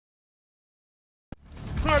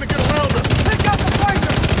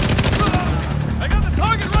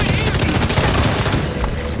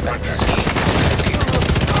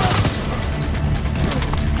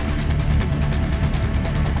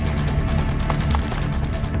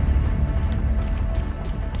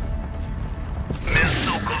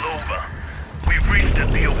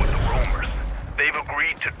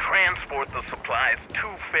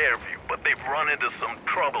they've run into some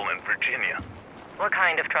trouble in Virginia. What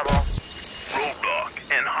kind of trouble?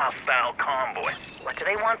 Roadblock and hostile convoy. What do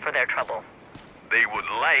they want for their trouble? They would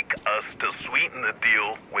like us to sweeten the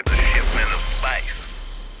deal with a shipment of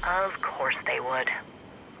spice. Of course they would.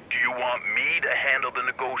 Do you want me to handle the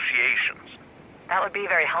negotiations? That would be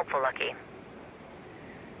very helpful, Lucky.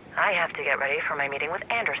 I have to get ready for my meeting with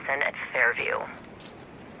Anderson at Fairview.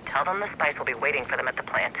 Tell them the spice will be waiting for them at the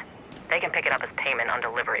plant. They can pick it up as payment on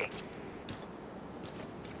delivery.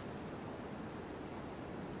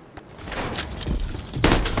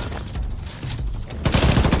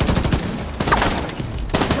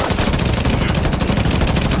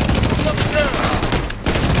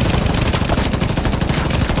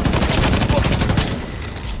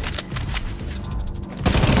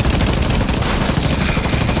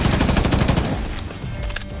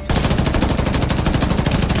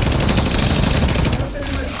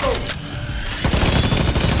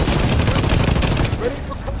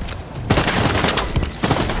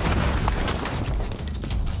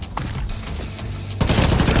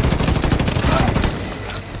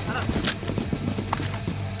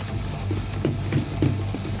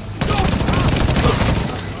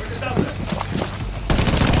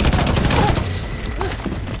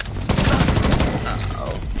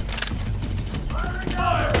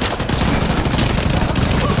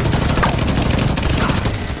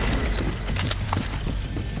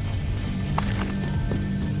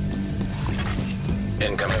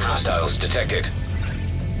 Incoming hostiles detected.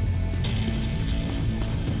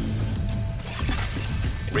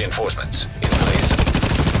 Reinforcements in place.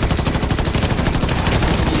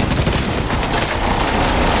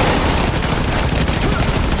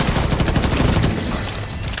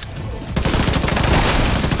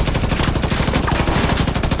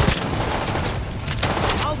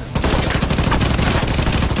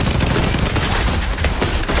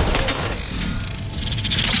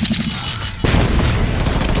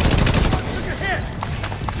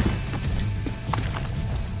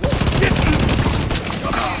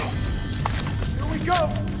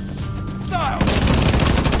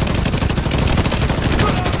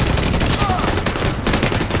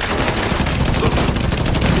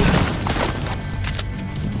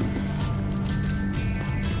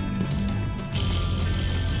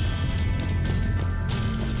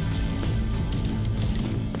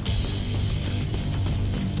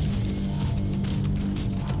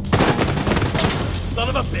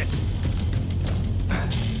 Son of a bitch!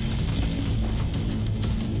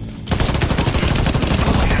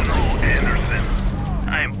 General Anderson,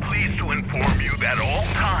 I am pleased to inform you that all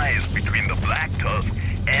ties between the Black Tusk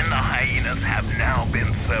and the Hyenas have now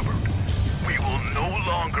been severed. We will no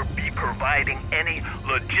longer be providing any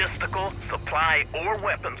logistical, supply, or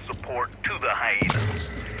weapon support to the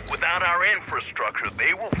Hyenas. Without our infrastructure,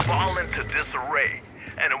 they will fall into disarray,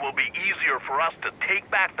 and it will be easier for us to take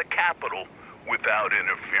back the capital without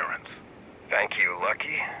interference. Thank you,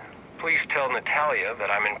 Lucky. Please tell Natalia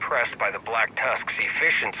that I'm impressed by the Black Tusk's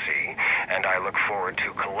efficiency, and I look forward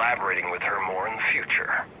to collaborating with her more in the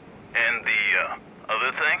future. And the,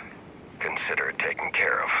 other thing? Consider it taken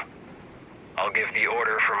care of. I'll give the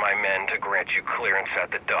order for my men to grant you clearance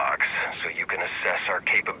at the docks, so you can assess our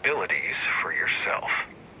capabilities for yourself.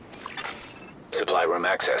 Supply room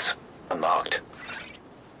access unlocked.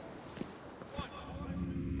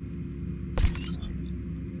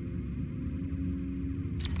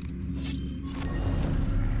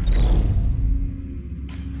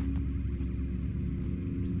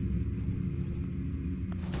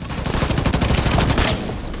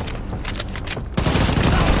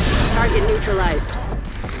 Target neutralized.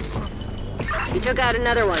 You took out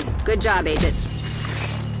another one. Good job, Agent.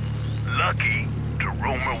 Lucky to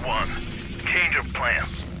Roma 1. Change of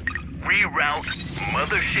plans. Reroute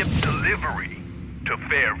mothership delivery to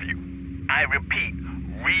Fairview. I repeat,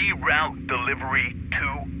 reroute delivery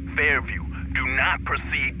to Fairview. Do not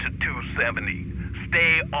proceed to 270.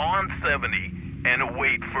 Stay on 70 and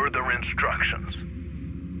await further instructions.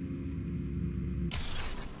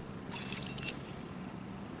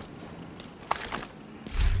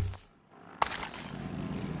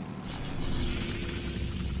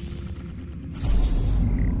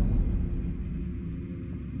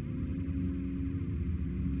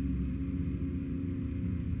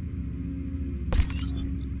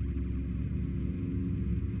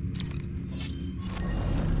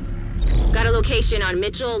 Got a location on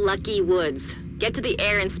Mitchell Lucky Woods. Get to the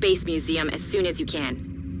Air and Space Museum as soon as you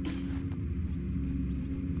can.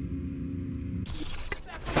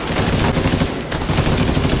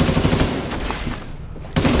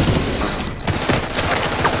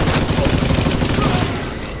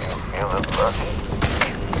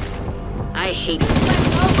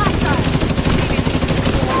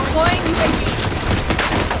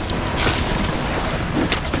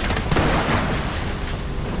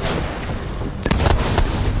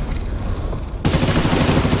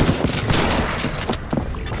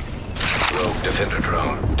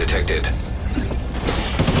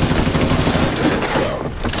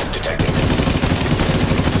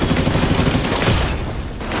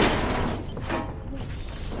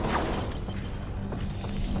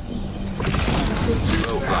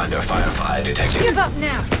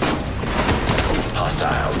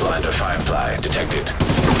 Hostile blinder firefly detected.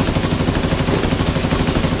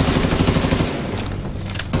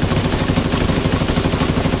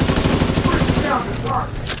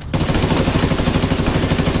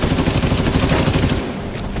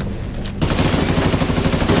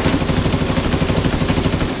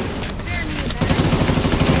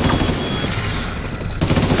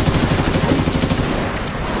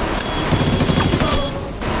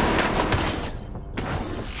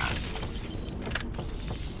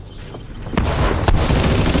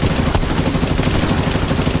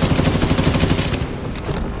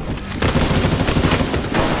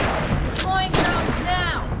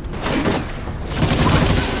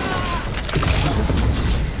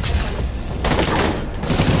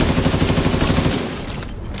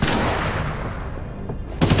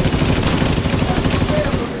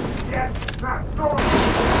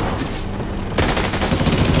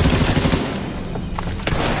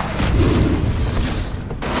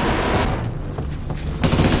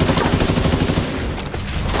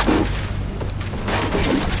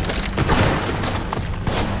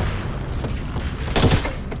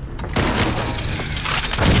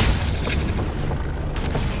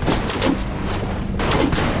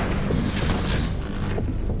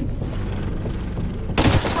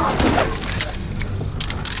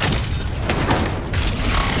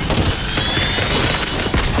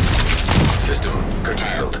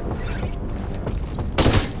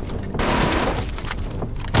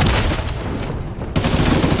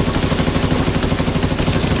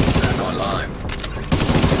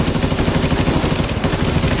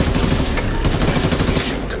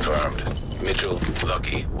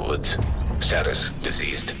 Lucky Woods. Status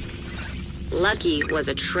deceased. Lucky was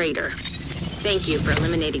a traitor. Thank you for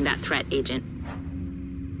eliminating that threat, Agent.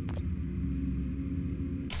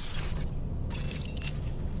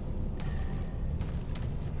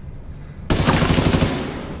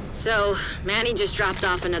 So, Manny just dropped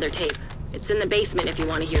off another tape. It's in the basement if you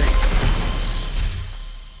want to hear it.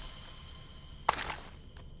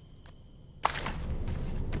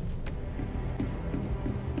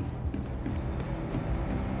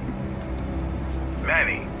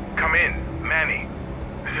 Manny, come in. Manny,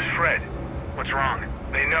 this is Fred. What's wrong?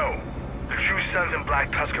 They know. The True Sons and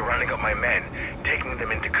Black Tusk are rounding up my men, taking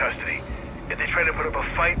them into custody. If they try to put up a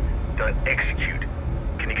fight, they'll execute.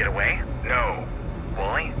 Can you get away? No.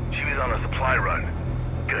 Wally? She was on a supply run.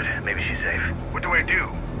 Good. Maybe she's safe. What do I do?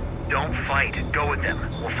 Don't fight. Go with them.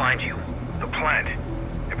 We'll find you. The plant.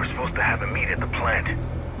 They were supposed to have a meet at the plant.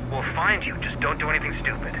 We'll find you. Just don't do anything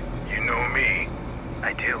stupid. You know me.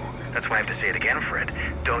 I do. That's why I have to say it again, Fred.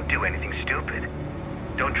 Don't do anything stupid.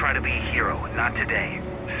 Don't try to be a hero. Not today.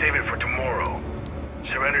 Save it for tomorrow.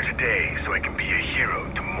 Surrender today so I can be a hero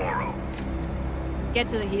tomorrow. Get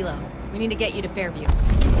to the helo. We need to get you to Fairview.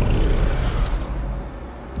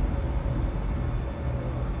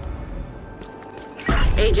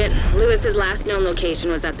 Agent, Lewis's last known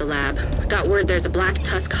location was at the lab. Got word there's a Black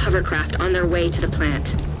Tusk hovercraft on their way to the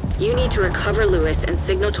plant. You need to recover Lewis and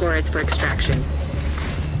signal Torres for extraction.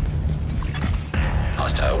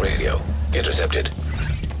 Hostile radio intercepted.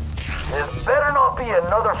 This better not be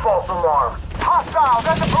another false alarm. Hostiles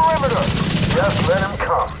at the perimeter! Just let him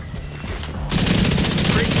come.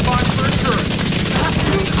 Great spot for insurance.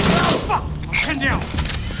 Fuck! Pin down!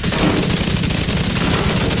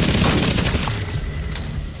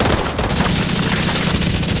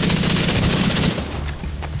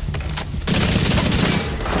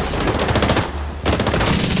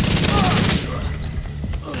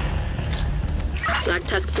 Black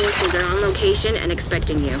Tusk forces are on location and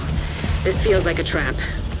expecting you. This feels like a trap.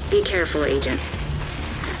 Be careful, Agent.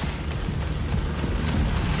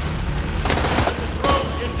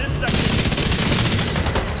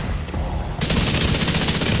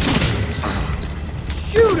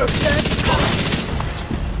 Shoot him, Ted!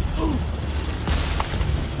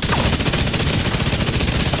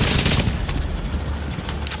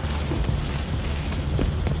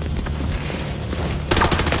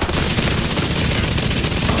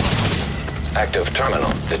 Active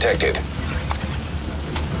terminal detected.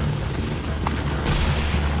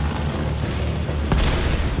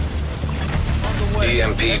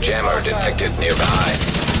 EMP jammer detected nearby.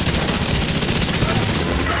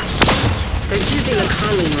 They're using the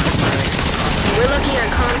calling rod virus. We're lucky our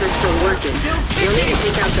comms are still working. You'll need to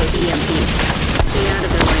take out those EMPs. Stay out of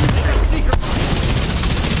their line of sight.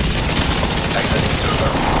 Accessing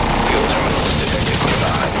server. Fuel terminals detected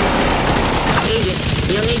nearby. Agent,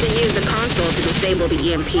 you'll need to use the console to disable the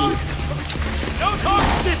EMPs. Don't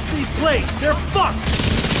stitch these blades! They're fucked!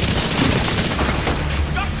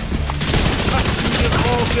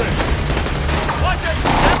 All good. Watch it!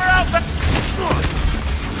 Hammer out!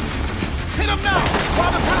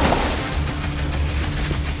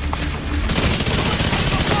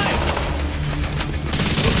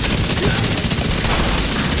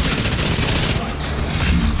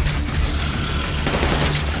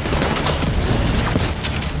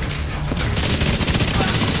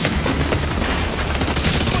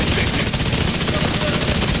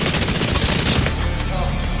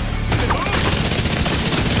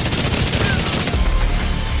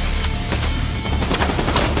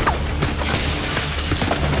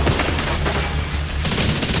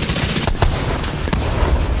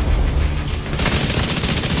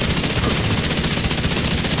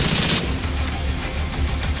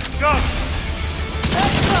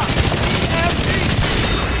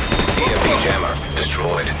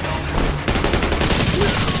 destroyed.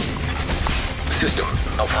 System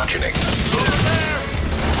malfunctioning.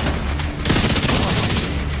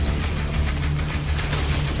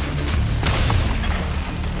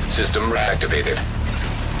 System reactivated.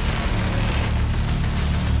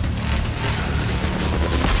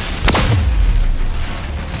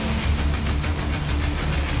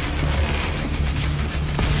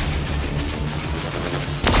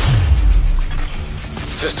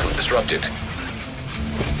 System disrupted.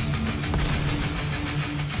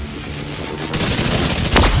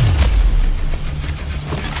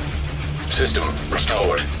 System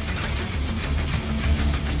restored.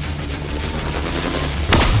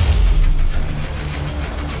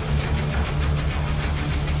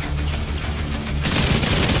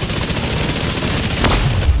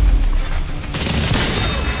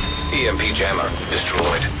 EMP jammer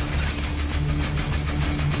destroyed.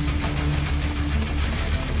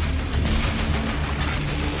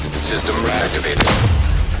 System reactivated.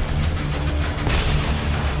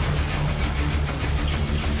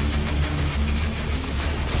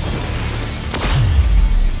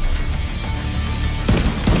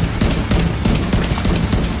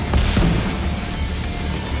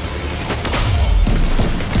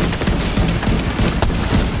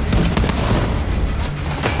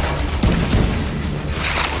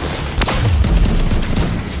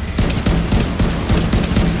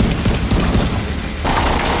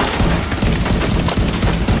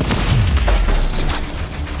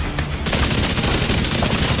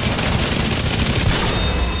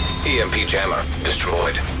 EMP jammer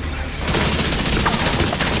destroyed.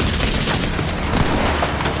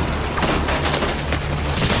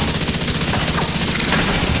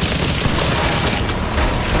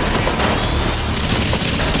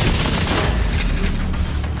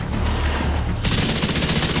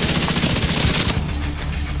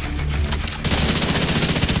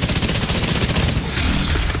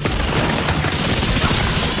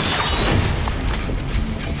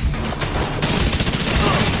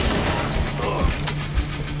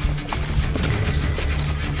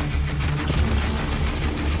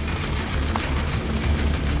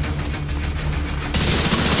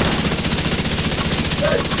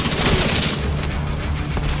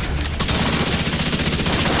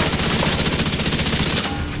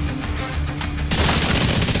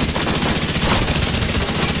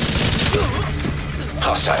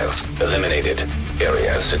 Hostiles eliminated.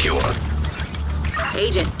 Area secure.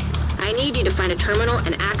 Agent, I need you to find a terminal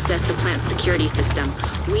and access the plant security system.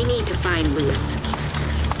 We need to find Lewis.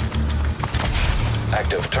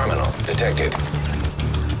 Active terminal detected.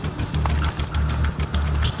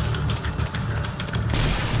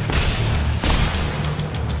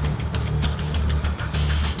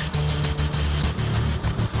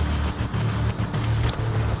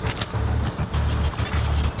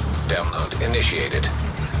 Download initiated.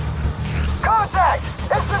 Contact!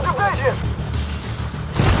 It's the division!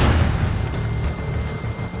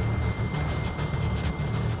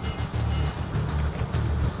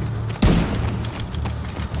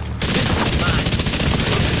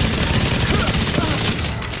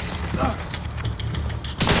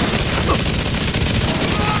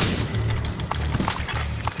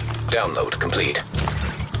 Download complete.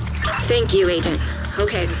 Thank you, Agent.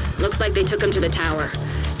 Okay, looks like they took him to the tower.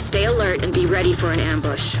 Stay alert and be ready for an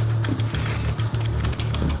ambush.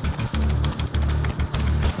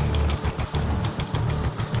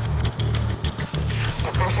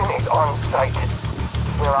 Division is on site.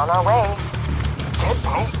 We're on our way. Get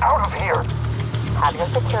me out of here! Have your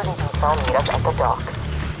security detail meet us at the dock.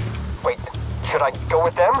 Wait, should I go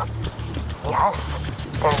with them? Yes,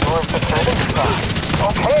 they're your security spot.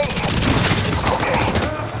 Okay! Okay.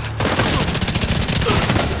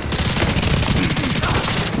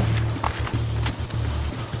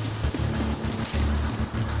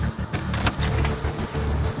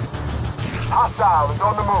 Hostile is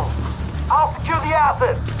on the move. I'll secure the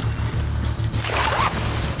asset.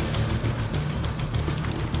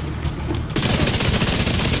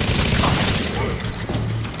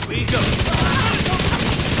 We go.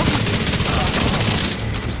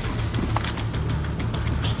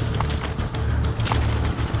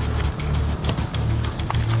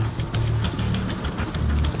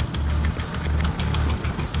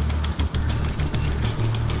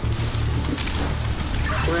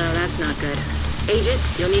 Well, that's not good. Agent,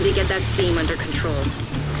 you'll need to get that steam under control.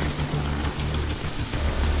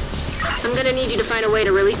 I'm gonna need you to find a way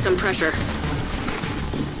to release some pressure.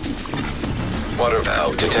 Water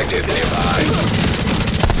valve detected nearby.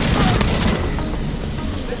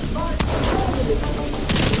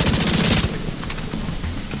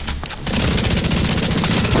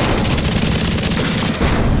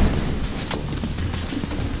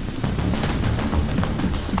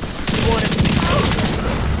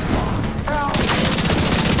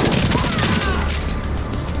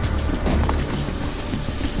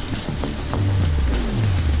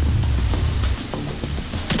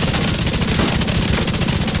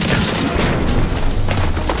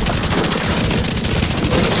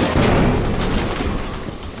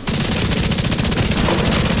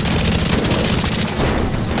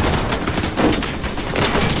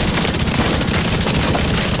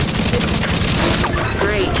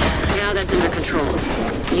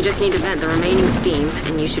 need to vent the remaining steam,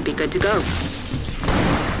 and you should be good to go.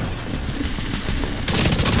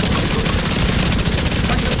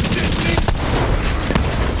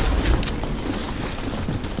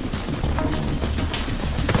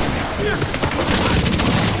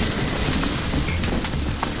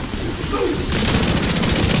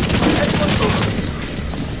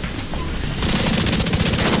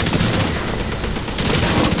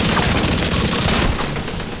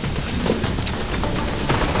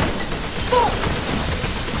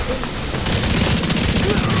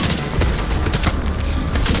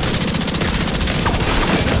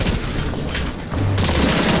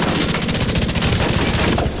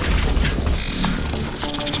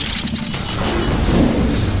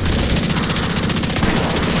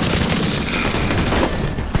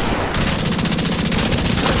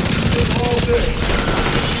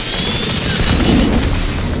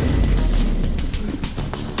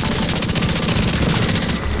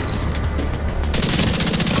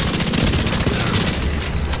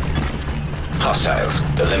 Hostiles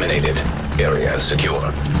eliminated. Area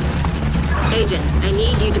secure. Agent, I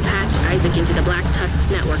need you to patch Isaac into the Black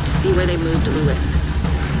Tusk's network to see where they moved Lewis.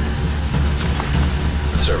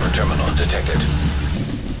 Server terminal detected.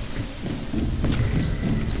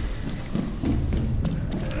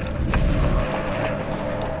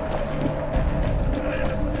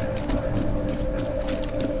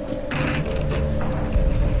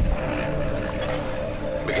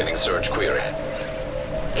 Beginning search query.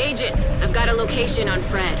 Agent, I've got a location on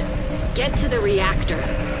Fred. Get to the reactor.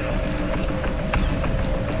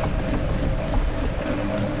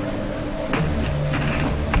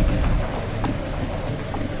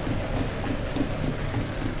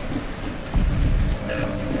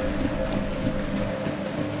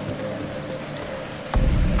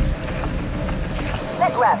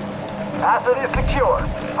 Asset is secure.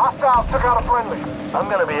 Hostiles took out a friendly. I'm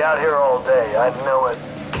gonna be out here all day, I know it.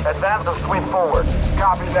 Advance and sweep forward.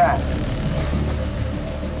 Copy that.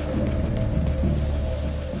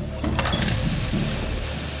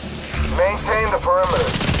 Maintain the perimeter.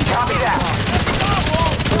 Copy that.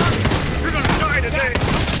 You're gonna die today!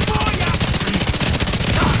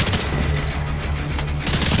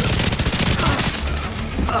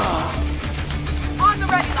 On the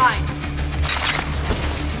ready line.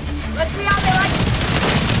 Let's see how they like it.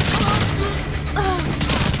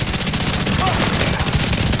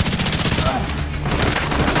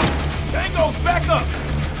 Tango, back up!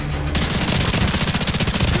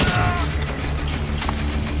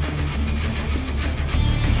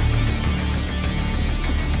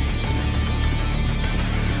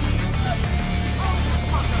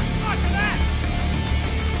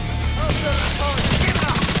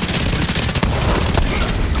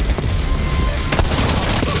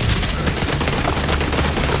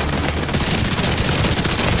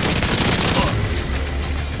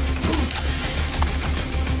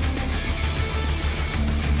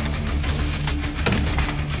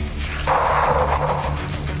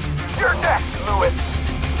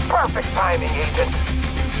 Perfect timing, Agent.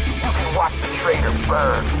 You can watch the traitor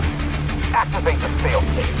burn. Activate the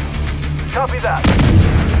failsafe. Copy that.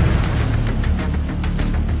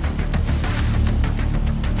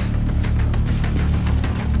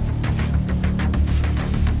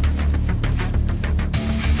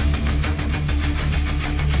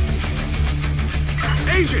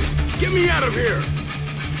 Agent, get me out of here!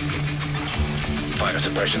 Fire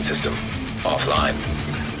suppression system offline.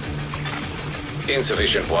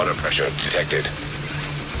 Insufficient water pressure detected.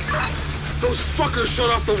 Those fuckers shut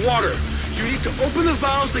off the water! You need to open the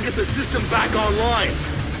valves to get the system back online!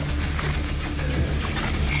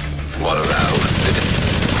 Water valve detected.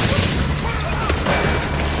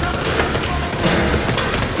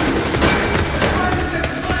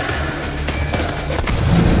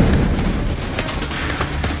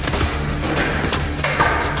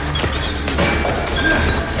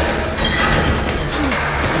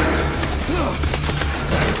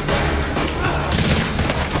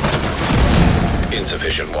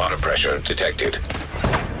 Insufficient water pressure detected.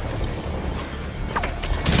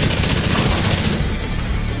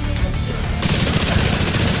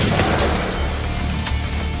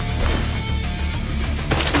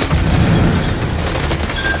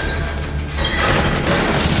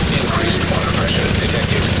 Increased water pressure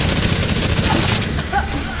detected.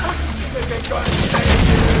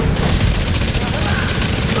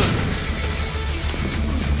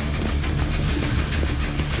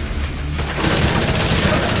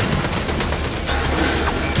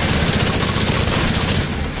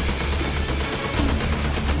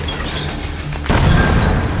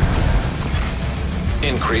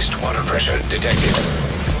 Increased water pressure detected.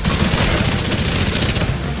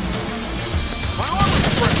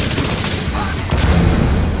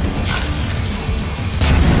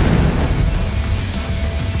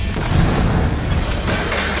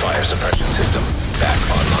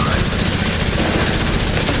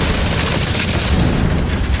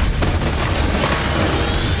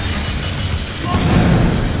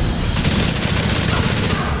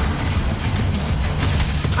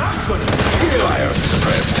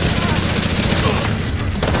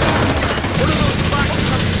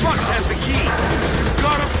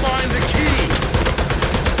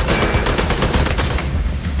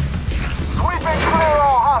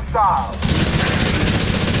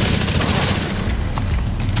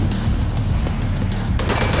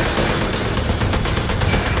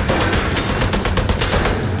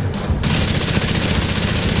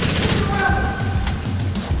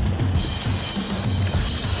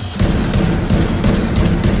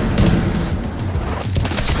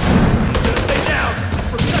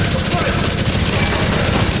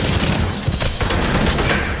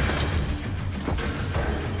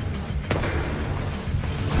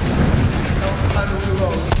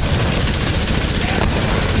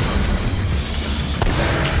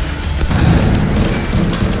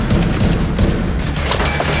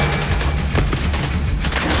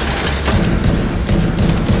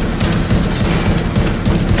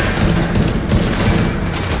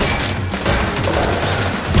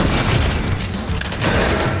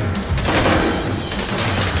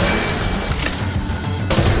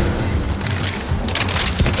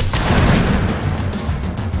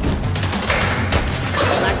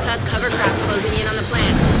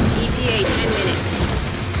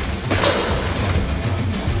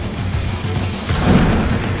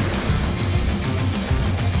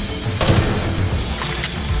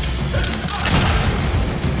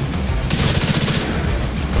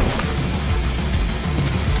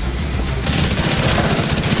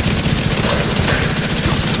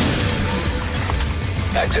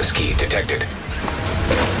 Access key detected.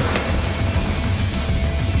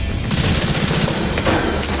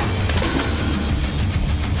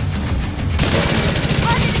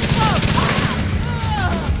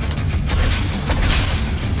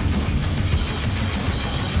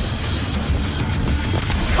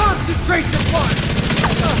 Concentrate your fire!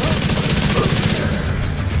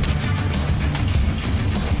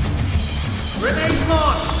 Grenade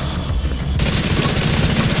launched!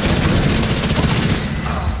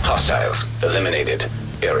 Hostiles eliminated.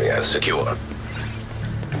 Area secure.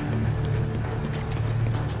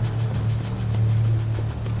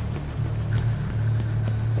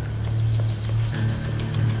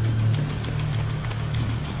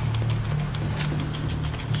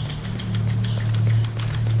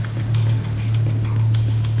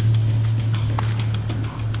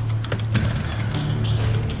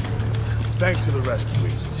 Thanks for the rescue,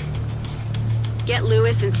 Agent. Get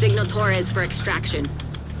Lewis and signal Torres for extraction.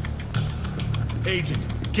 Agent,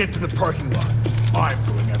 get to the parking lot. I'm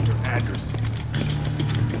going after Anderson.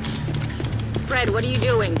 Fred, what are you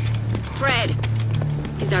doing? Fred!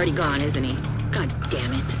 He's already gone, isn't he? God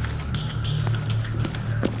damn it.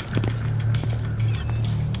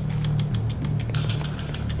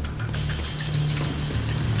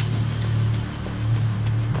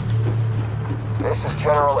 This is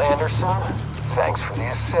General Anderson. Thanks for the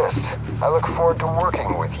assist. I look forward to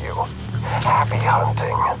working with you. Happy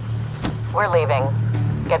hunting. We're leaving.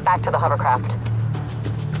 Get back to the hovercraft.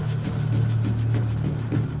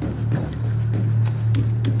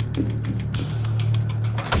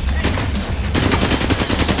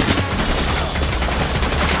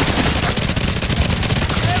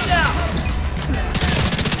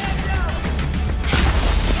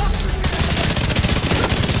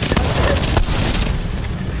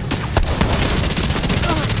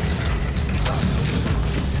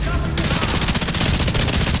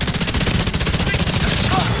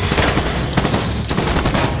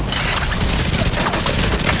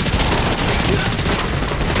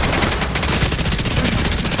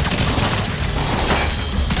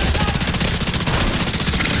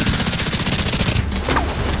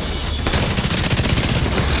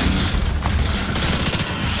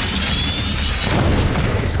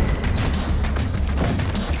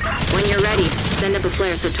 Send up a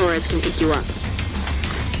flare so Torres can pick you up.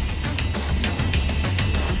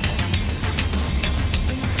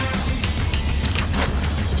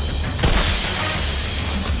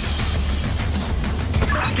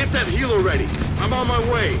 Get that healer ready. I'm on my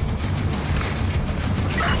way.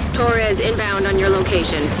 Torres inbound on your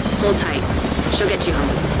location. Hold tight. She'll get you home.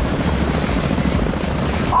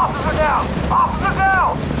 Officer down! Officer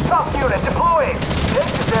down! Tough unit deploying!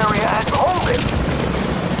 Take this area and hold it!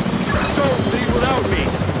 Don't leave without me!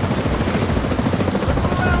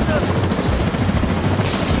 Look around us!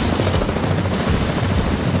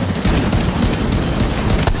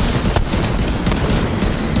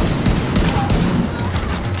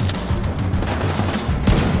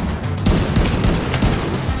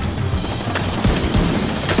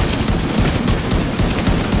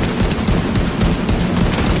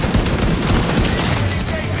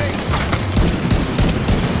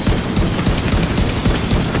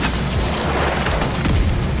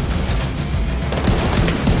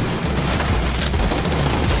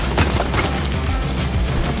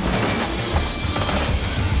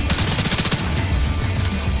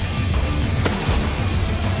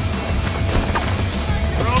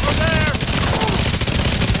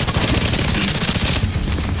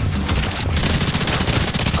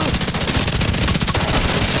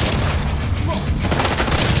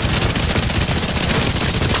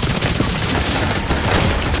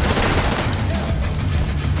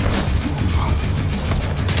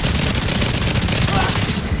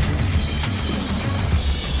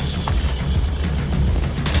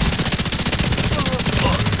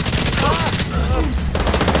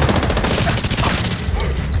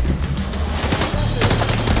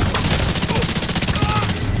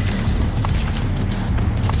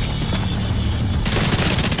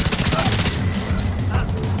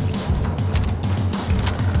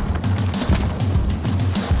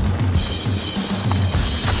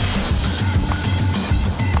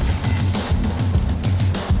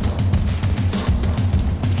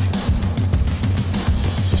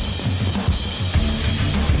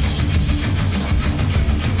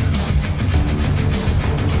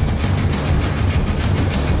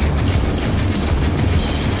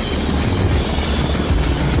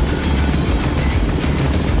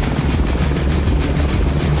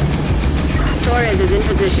 Torres is in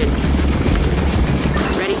position.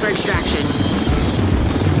 Ready for extraction.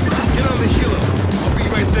 Get on the healer. I'll be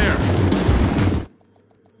right there.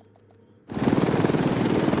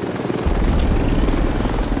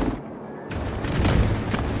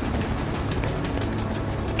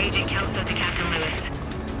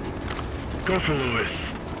 Go for Lewis.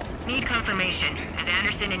 Need confirmation. Is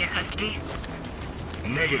Anderson in your custody?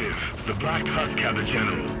 Negative. The Black Tusk have the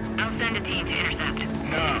general. I'll send a team to intercept.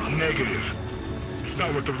 No, negative. It's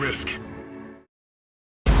not worth the risk.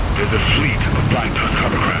 There's a fleet of Black Tusk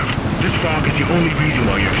hovercraft. This fog is the only reason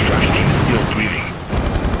why your extraction team is still breathing.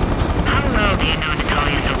 How well do you know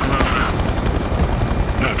Natalia Sokolova?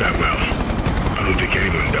 Not that well. I don't think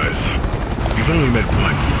anyone does. We've only met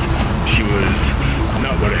once. She was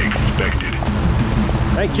not what I expected.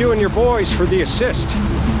 Thank you and your boys for the assist.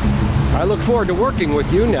 I look forward to working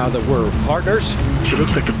with you now that we're partners. She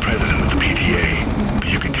looks like the president of the PTA, but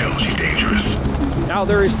you can tell she's dangerous. Now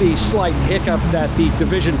there is the slight hiccup that the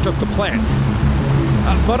division took the plant.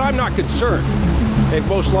 But I'm not concerned. They've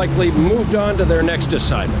most likely moved on to their next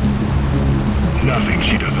assignment. Nothing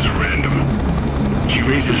she does is random. She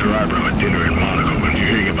raises her eyebrow at dinner in Monaco when you're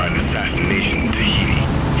hearing about an assassination in Tahiti.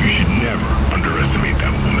 You should never underestimate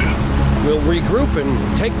that woman. We'll regroup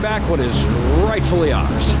and take back what is rightfully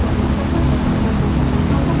ours.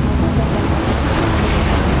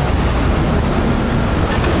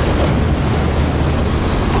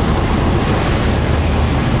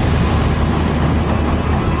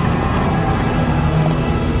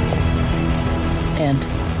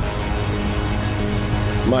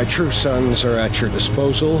 My true sons are at your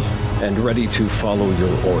disposal and ready to follow your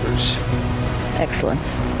orders. Excellent.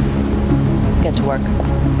 Let's get to work.